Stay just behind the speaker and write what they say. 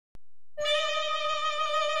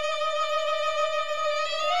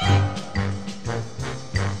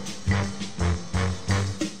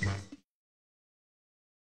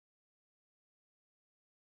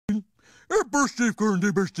A birthday corn,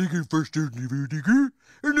 the birthday first in the vertigo,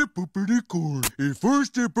 and a puppety corn. A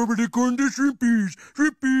first a puppety corn, the shrimpies,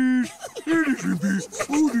 shrimpies, and the shrimpies.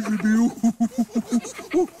 Oh, the shrimpy,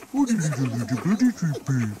 oh, the bloody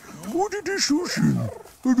shrimpy. Oh, the Susan.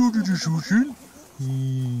 Oh, the Susan.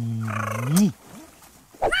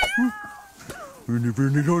 And they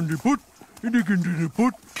burn it on the pot, and they get into the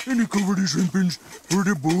pot, and they cover the shrimpins for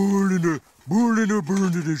the boil and the burn of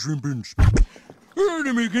the shrimpins. And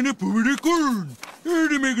they're making a puppety corn.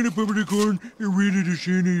 And they're making a puppety corn. And ready to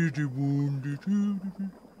send it to one,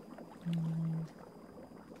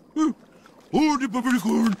 oh, the puppety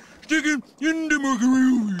corn. Stick it in the mercury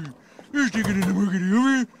oven. You stick it in the mercury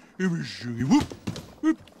oven. And we stick it, whoop,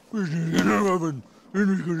 whoop. We stick it in the oven. And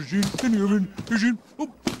we're going to see it in the oven. Is it? Oh,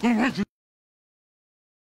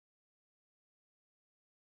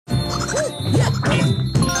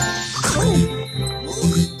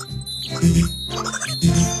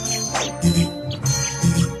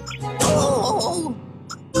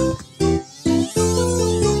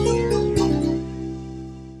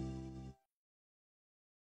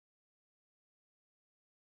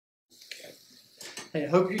 Hey, I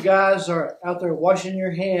hope you guys are out there washing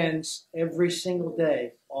your hands every single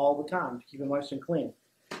day, all the time, to keep them nice and clean.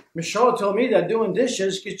 Miss Charlotte told me that doing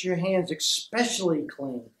dishes gets your hands especially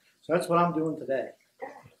clean. So that's what I'm doing today.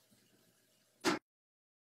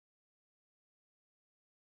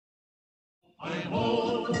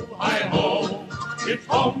 Hi-ho, it's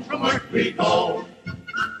home from work we go.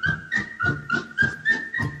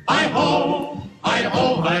 Hi-ho,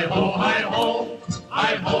 hi-ho, hi-ho, hi-ho,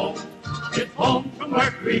 hi-ho, it's home from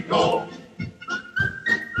work we go.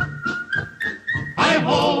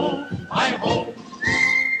 Hi-ho, hi-ho.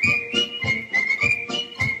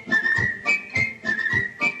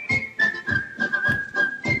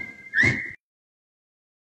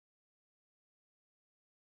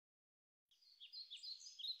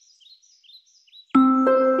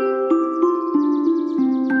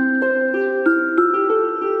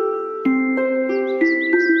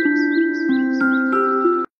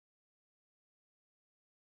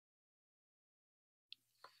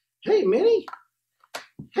 Hey, Minnie.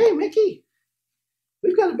 Hey, Mickey.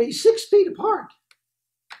 We've got to be 6 feet apart.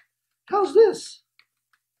 How's this?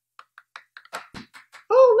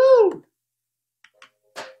 Oh,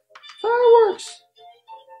 no. Fireworks.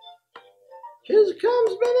 Here it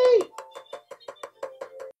comes, Minnie.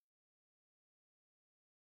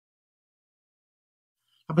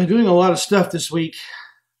 I've been doing a lot of stuff this week,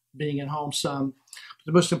 being at home some.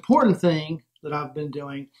 The most important thing that I've been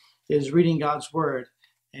doing is reading God's Word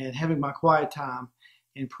and having my quiet time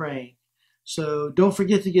and praying. So don't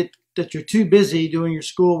forget that you're too busy doing your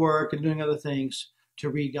schoolwork and doing other things to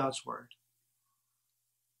read God's Word.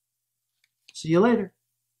 See you later.